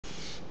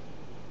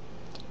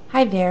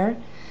Hi there.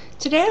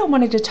 Today I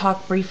wanted to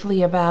talk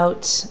briefly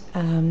about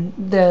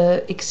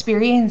the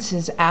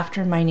experiences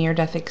after my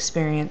near-death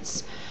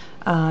experience.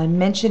 I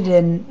mentioned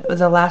in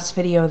the last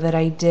video that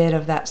I did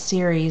of that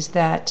series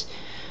that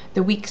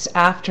the weeks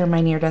after my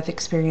near-death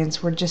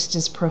experience were just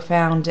as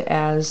profound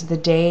as the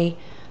day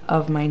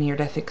of my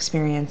near-death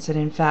experience. And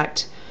in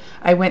fact,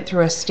 I went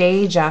through a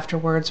stage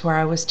afterwards where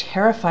I was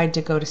terrified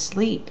to go to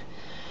sleep.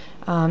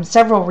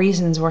 Several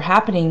reasons were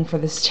happening for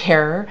this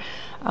terror.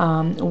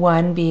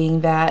 One being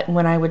that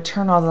when I would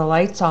turn all the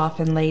lights off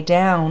and lay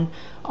down,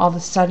 all of a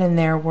sudden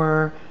there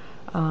were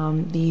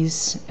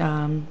these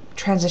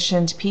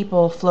transitioned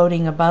people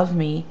floating above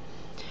me.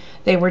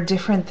 They were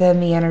different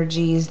than the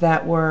energies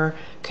that were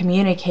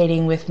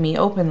communicating with me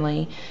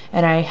openly,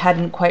 and I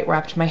hadn't quite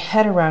wrapped my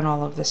head around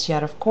all of this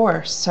yet, of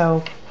course.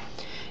 So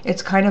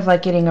it's kind of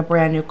like getting a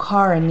brand new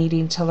car and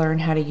needing to learn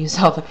how to use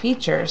all the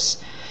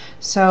features.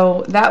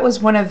 So that was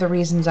one of the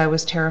reasons I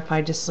was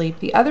terrified to sleep.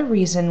 The other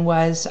reason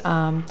was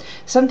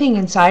something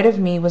inside of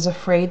me was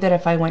afraid that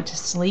if I went to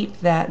sleep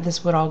that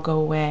this would all go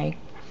away.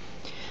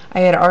 I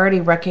had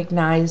already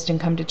recognized and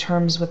come to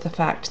terms with the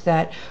fact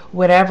that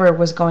whatever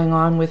was going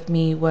on with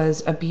me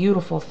was a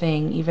beautiful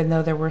thing, even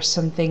though there were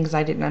some things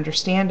I didn't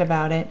understand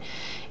about it,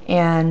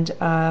 and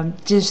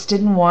just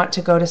didn't want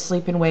to go to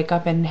sleep and wake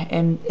up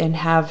and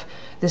have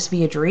this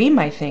be a dream,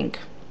 I think.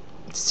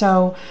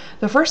 So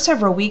the first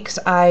several weeks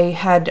I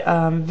had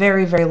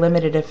very, very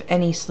limited, if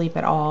any, sleep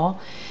at all,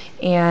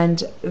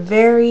 and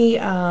very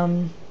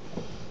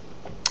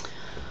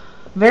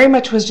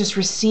much was just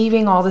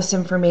receiving all this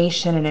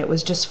information, and it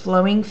was just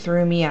flowing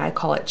through me. I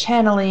call it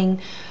channeling,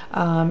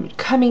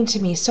 coming to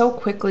me so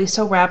quickly,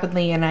 so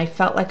rapidly, and I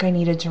felt like I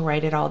needed to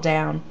write it all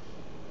down.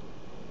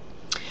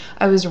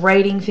 I was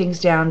writing things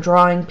down,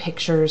 drawing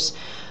pictures.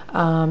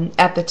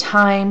 At the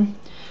time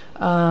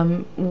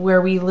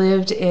where we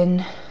lived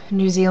in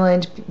New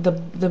Zealand,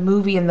 the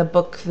movie and the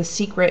book The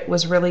Secret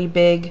was really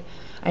big.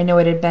 I know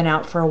it had been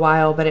out for a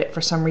while, but it for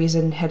some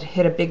reason had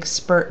hit a big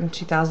spurt in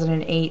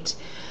 2008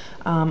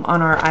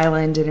 on our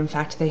island, and in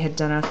fact they had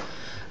done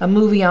a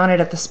movie on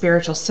it at the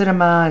Spiritual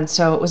Cinema, and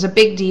so it was a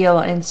big deal.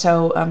 And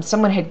so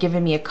someone had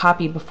given me a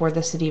copy before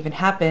this had even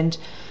happened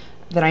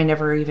that I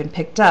never even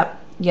picked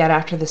up. Yet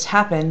after this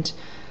happened,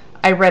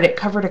 I read it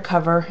cover to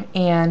cover,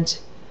 and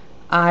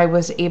I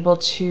was able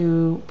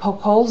to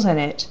poke holes in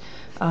it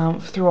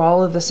through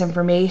all of this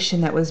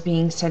information that was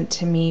being sent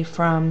to me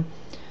from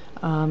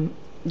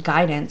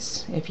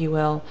guidance, if you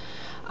will.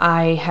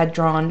 I had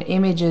drawn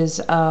images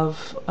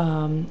of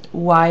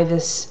why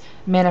this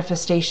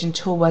manifestation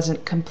tool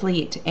wasn't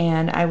complete,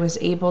 and I was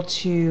able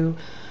to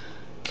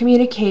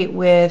communicate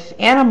with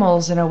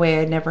animals in a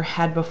way I'd never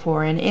had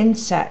before, and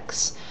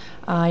insects.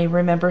 I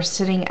remember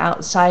sitting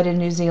outside in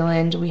New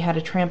Zealand. We had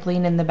a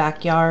trampoline in the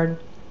backyard,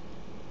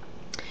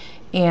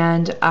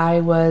 and I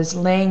was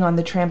laying on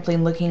the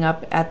trampoline looking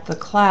up at the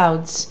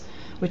clouds,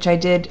 which I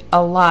did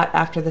a lot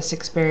after this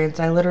experience.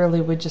 I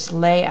literally would just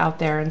lay out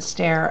there and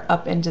stare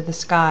up into the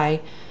sky,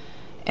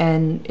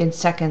 and in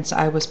seconds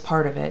I was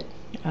part of it.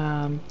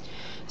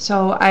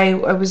 So I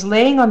was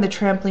laying on the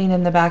trampoline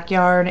in the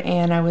backyard,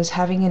 and I was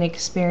having an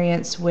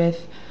experience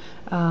with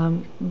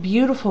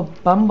beautiful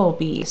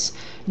bumblebees,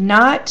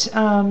 not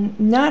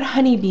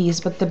honeybees,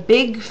 but the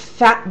big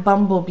fat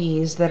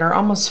bumblebees that are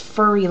almost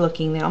furry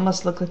looking. They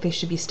almost look like they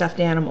should be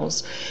stuffed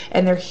animals,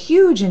 and they're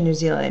huge in New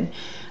Zealand.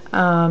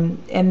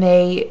 And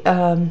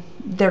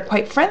they're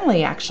quite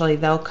friendly, actually.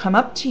 They'll come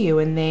up to you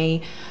and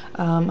they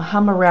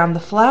hum around the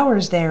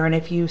flowers there, and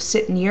if you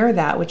sit near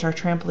that, which our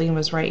trampoline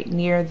was right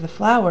near the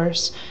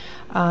flowers,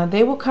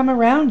 they will come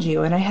around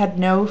you, and I had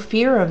no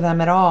fear of them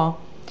at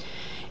all.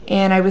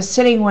 And I was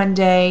sitting one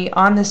day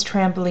on this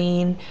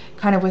trampoline,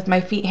 kind of with my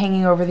feet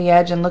hanging over the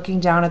edge and looking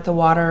down at the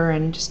water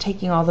and just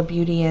taking all the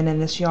beauty in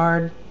this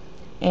yard,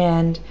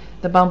 and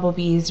the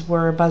bumblebees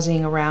were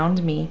buzzing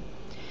around me.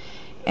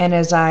 And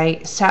as I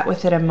sat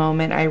with it a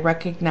moment, I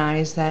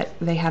recognized that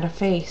they had a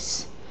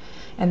face,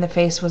 and the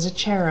face was a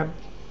cherub.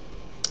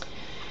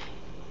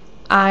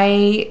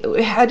 I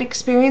had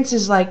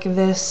experiences like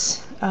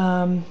this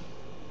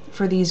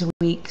for these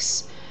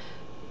weeks,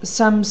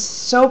 some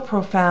so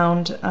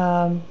profound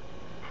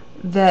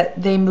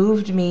that they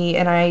moved me,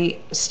 and I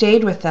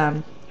stayed with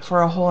them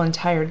for a whole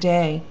entire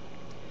day.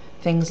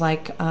 Things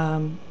like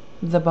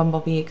the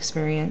bumblebee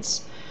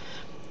experience.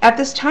 At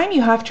this time,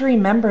 you have to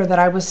remember that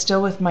I was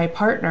still with my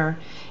partner,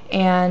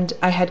 and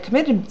I had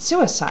committed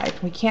suicide.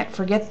 We can't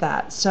forget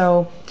that.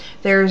 So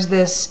there's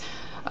this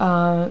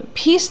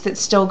piece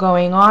that's still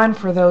going on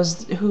for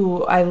those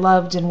who I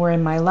loved and were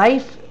in my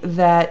life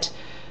that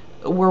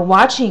were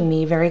watching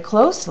me very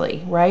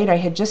closely, right? I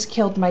had just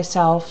killed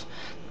myself.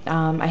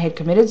 I had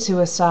committed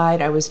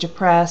suicide. I was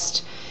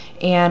depressed.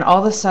 And all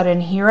of a sudden,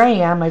 here I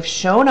am. I've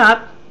shown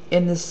up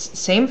in this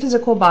same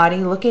physical body,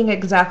 looking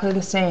exactly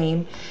the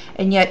same,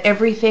 and yet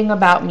everything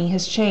about me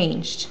has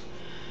changed.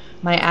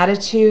 My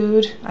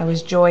attitude, I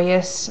was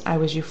joyous, I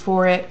was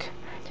euphoric,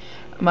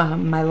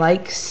 my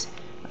likes,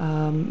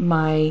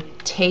 my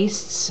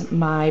tastes,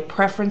 my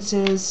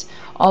preferences,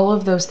 all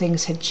of those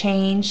things had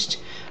changed.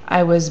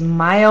 I was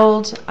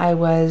mild, I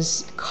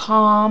was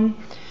calm,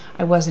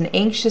 I wasn't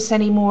anxious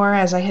anymore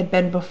as I had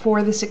been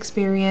before this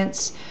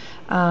experience.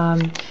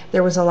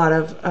 There was a lot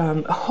of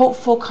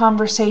hopeful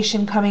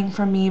conversation coming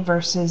from me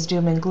versus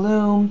doom and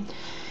gloom.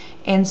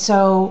 And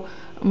so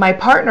my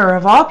partner,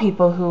 of all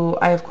people, who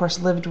I of course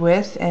lived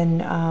with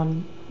and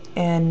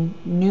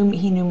knew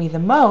me the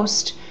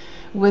most,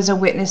 was a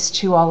witness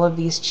to all of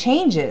these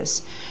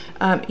changes.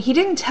 He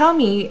didn't tell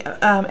me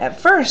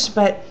at first,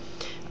 but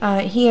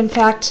he in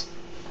fact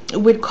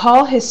would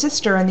call his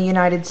sister in the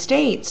United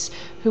States,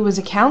 who was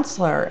a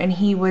counselor, and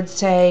he would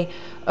say,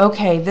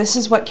 okay, this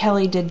is what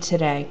Kelly did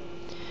today.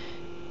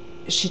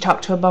 She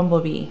talked to a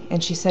bumblebee,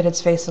 and she said its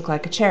face looked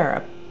like a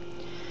cherub.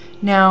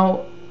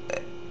 Now,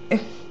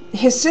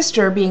 his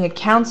sister, being a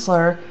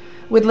counselor,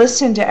 would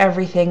listen to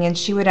everything, and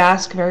she would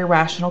ask very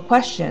rational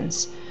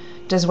questions.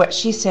 Does what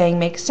she's saying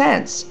make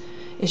sense?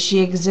 Is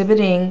she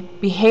exhibiting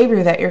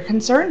behavior that you're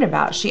concerned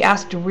about? She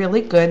asked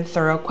really good,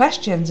 thorough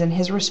questions, and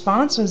his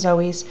response was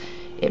always,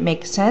 it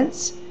makes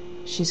sense.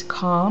 She's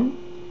calm.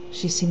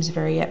 She seems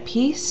very at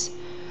peace.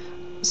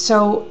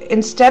 So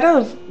instead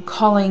of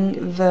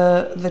calling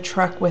the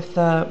truck with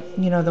the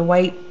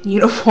white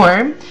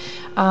uniform,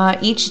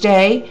 each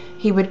day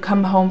he would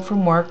come home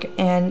from work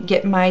and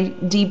get my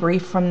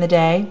debrief from the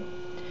day,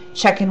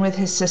 check in with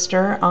his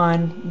sister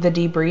on the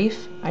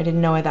debrief. I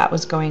didn't know that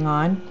was going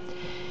on,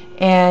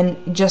 and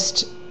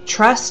just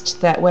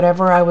trust that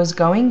whatever I was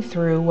going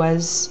through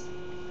was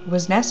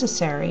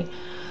necessary.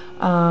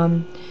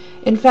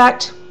 In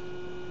fact,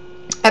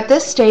 at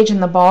this stage in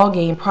the ball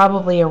game,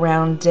 probably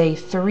around day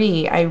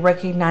 3, I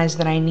recognized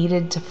that I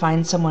needed to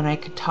find someone I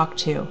could talk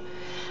to.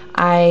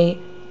 I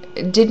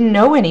didn't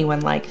know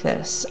anyone like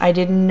this. I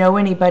didn't know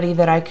anybody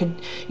that I could,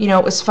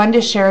 it was fun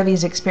to share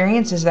these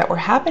experiences that were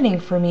happening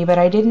for me, but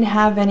I didn't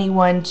have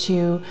anyone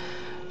to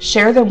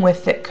share them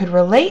with that could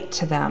relate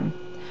to them.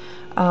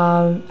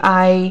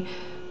 I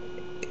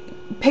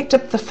picked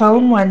up the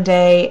phone one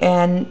day,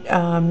 and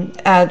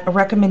at a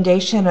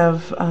recommendation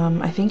of,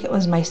 I think it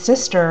was my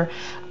sister,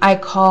 I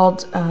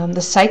called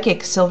the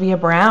psychic Sylvia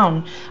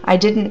Brown. I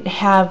didn't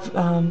have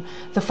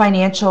the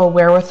financial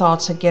wherewithal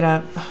to get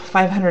a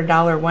 $500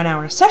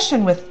 1-hour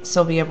session with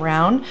Sylvia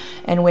Brown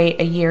and wait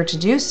a year to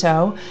do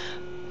so,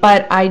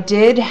 but I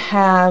did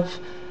have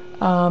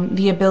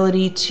the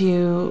ability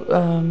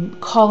to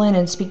call in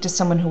and speak to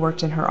someone who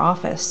worked in her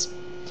office.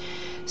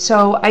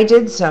 So I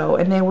did so,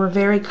 and they were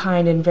very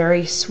kind and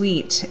very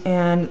sweet.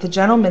 And the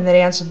gentleman that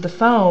answered the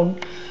phone,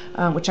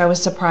 which I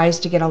was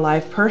surprised to get a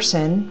live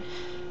person,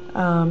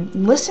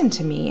 listened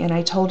to me, and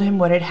I told him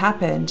what had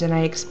happened, and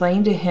I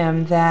explained to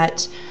him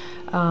that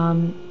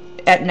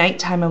at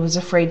nighttime I was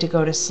afraid to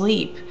go to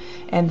sleep,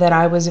 and that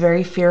I was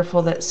very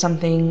fearful that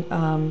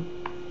something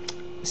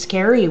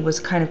scary was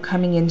kind of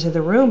coming into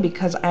the room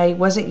because I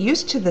wasn't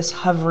used to this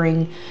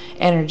hovering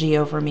energy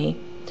over me.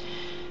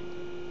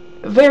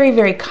 Very,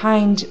 very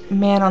kind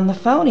man on the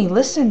phone. He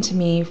listened to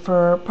me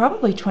for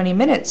probably 20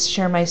 minutes,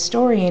 share my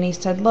story, and he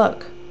said,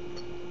 look,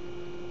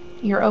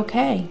 you're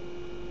okay.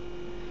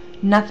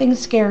 Nothing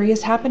scary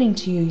is happening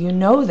to you. You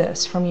know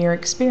this from your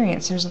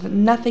experience. There's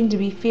nothing to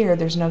be feared.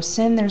 There's no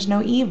sin. There's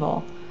no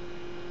evil.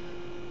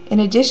 In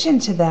addition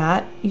to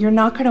that, you're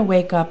not going to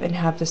wake up and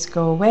have this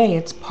go away.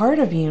 It's part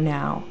of you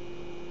now.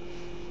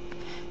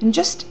 And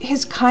just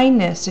his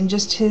kindness and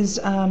just his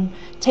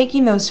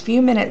taking those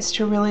few minutes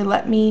to really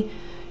let me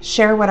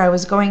share what I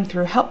was going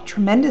through helped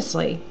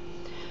tremendously.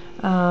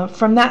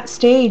 From that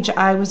stage,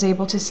 I was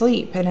able to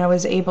sleep, and I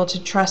was able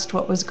to trust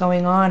what was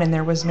going on, and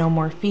there was no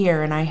more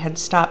fear, and I had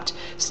stopped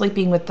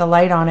sleeping with the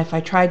light on if I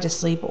tried to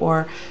sleep,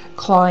 or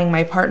clawing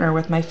my partner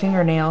with my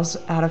fingernails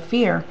out of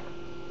fear.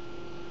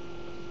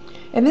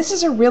 And this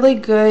is a really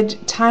good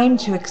time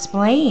to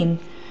explain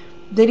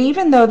that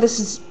even though this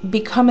has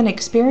become an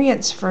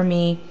experience for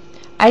me,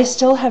 I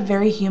still have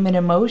very human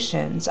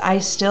emotions. I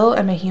still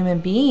am a human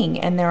being,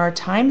 and there are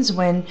times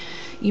when,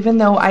 even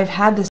though I've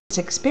had this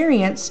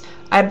experience,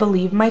 I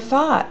believe my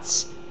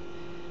thoughts.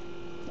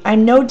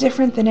 I'm no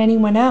different than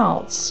anyone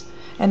else.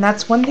 And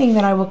that's one thing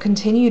that I will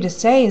continue to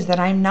say, is that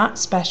I'm not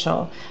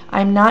special.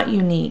 I'm not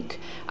unique.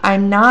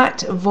 I'm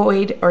not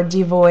void or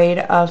devoid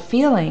of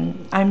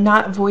feeling. I'm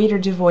not void or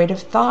devoid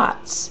of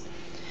thoughts,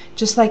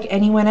 just like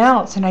anyone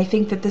else. And I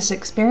think that this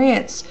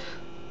experience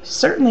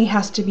certainly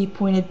has to be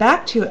pointed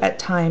back to at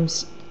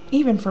times,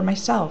 even for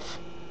myself.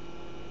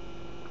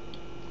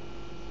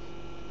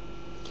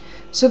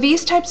 So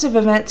these types of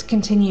events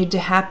continued to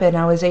happen.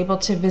 I was able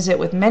to visit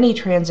with many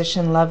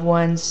transition loved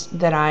ones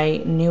that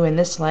I knew in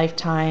this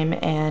lifetime,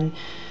 and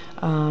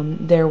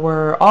there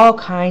were all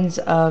kinds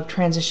of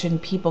transition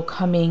people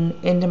coming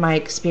into my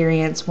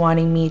experience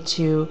wanting me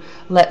to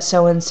let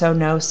so-and-so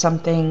know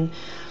something.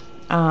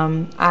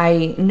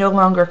 I no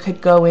longer could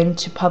go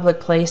into public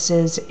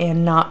places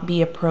and not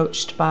be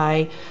approached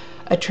by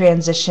a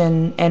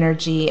transition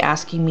energy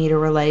asking me to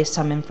relay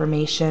some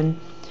information.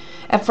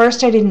 At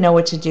first I didn't know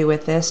what to do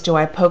with this. Do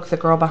I poke the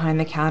girl behind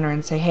the counter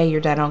and say, hey,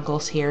 your dead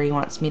uncle's here, he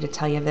wants me to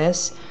tell you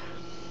this?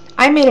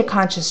 I made a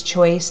conscious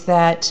choice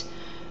that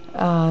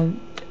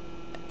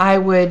I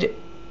would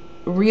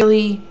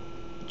really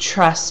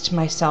trust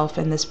myself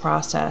in this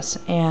process.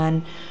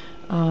 And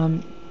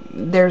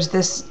there's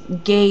this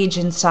gauge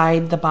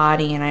inside the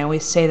body, and I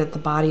always say that the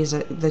body is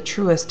the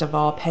truest of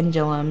all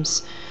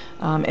pendulums.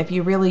 If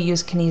you really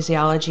use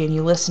kinesiology and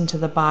you listen to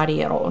the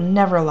body, it will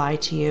never lie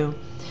to you.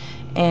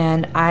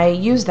 And I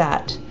use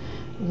that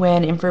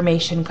when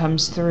information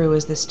comes through,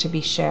 is this to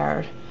be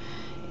shared?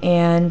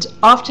 And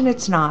often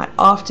it's not,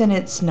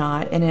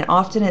 and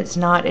often it's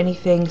not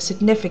anything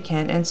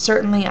significant. And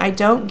certainly I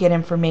don't get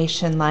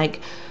information like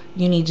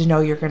you need to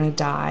know you're going to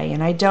die,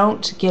 and I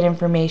don't get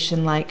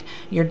information like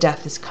your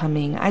death is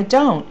coming. I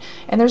don't,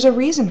 and there's a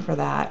reason for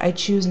that. I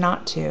choose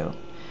not to.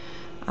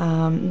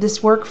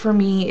 This work for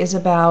me is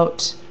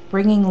about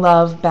bringing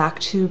love back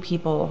to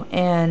people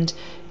and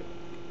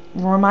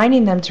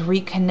reminding them to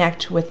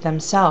reconnect with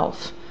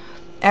themselves.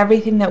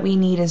 Everything that we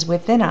need is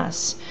within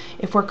us.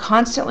 If we're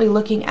constantly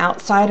looking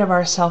outside of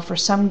ourselves for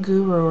some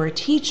guru or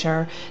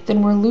teacher,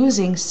 then we're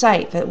losing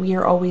sight that we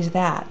are always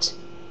that.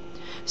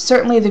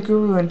 Certainly the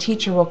guru and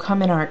teacher will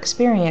come in our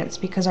experience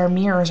because our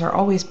mirrors are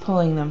always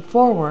pulling them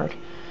forward.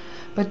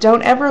 But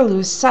don't ever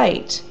lose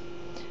sight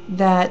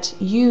that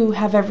you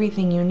have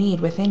everything you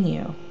need within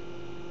you.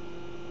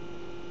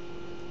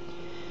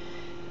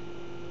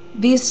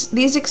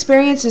 These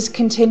experiences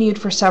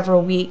continued for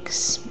several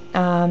weeks.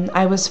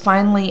 I was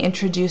finally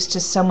introduced to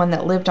someone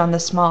that lived on the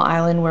small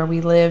island where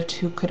we lived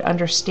who could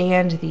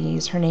understand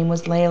these. Her name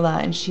was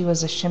Layla, and she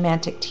was a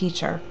shamanic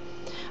teacher.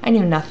 I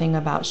knew nothing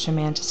about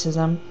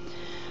shamanicism,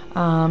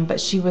 but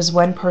she was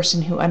one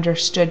person who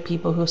understood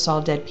people who saw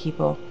dead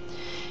people.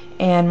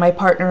 And my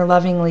partner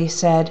lovingly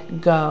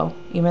said, go,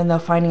 even though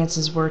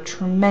finances were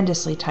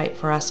tremendously tight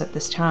for us at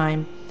this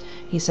time.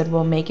 He said,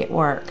 we'll make it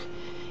work.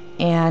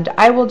 And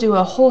I will do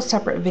a whole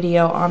separate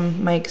video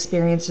on my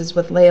experiences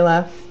with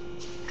Layla.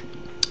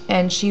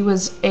 And she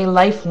was a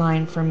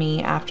lifeline for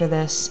me after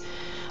this,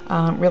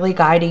 really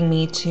guiding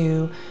me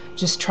to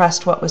just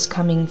trust what was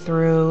coming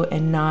through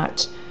and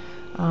not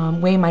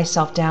weigh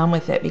myself down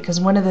with it. Because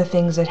one of the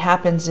things that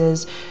happens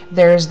is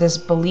there's this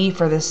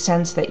belief or this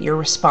sense that you're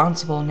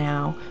responsible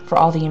now for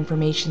all the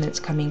information that's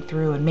coming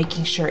through and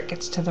making sure it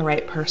gets to the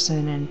right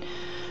person,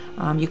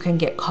 and you can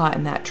get caught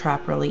in that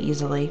trap really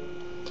easily.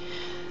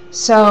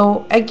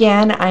 So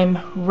again, I'm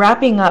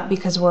wrapping up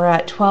because we're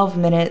at 12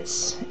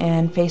 minutes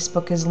and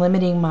Facebook is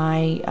limiting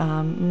my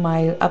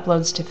my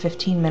uploads to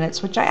 15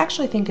 minutes, which I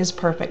actually think is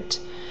perfect.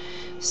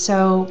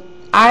 So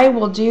I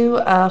will do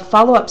a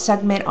follow-up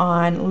segment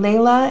on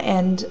Layla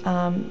and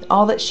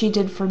all that she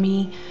did for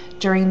me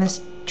during this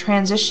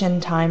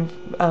transition time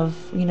of,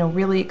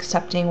 really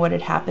accepting what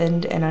had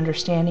happened and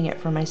understanding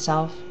it for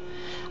myself.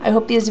 I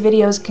hope these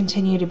videos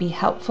continue to be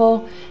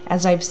helpful.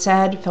 As I've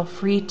said, feel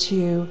free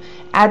to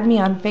add me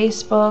on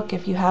Facebook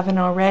if you haven't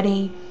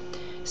already.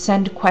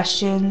 Send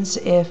questions.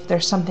 If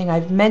there's something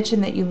I've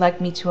mentioned that you'd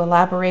like me to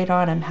elaborate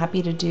on, I'm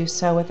happy to do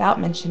so without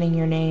mentioning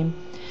your name.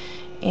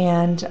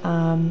 And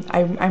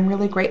I'm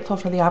really grateful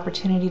for the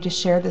opportunity to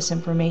share this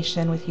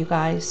information with you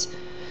guys.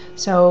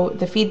 So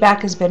the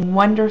feedback has been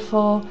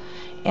wonderful,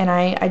 and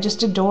I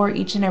just adore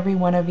each and every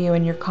one of you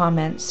and your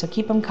comments. So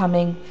keep them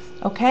coming.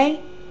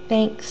 Okay?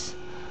 Thanks.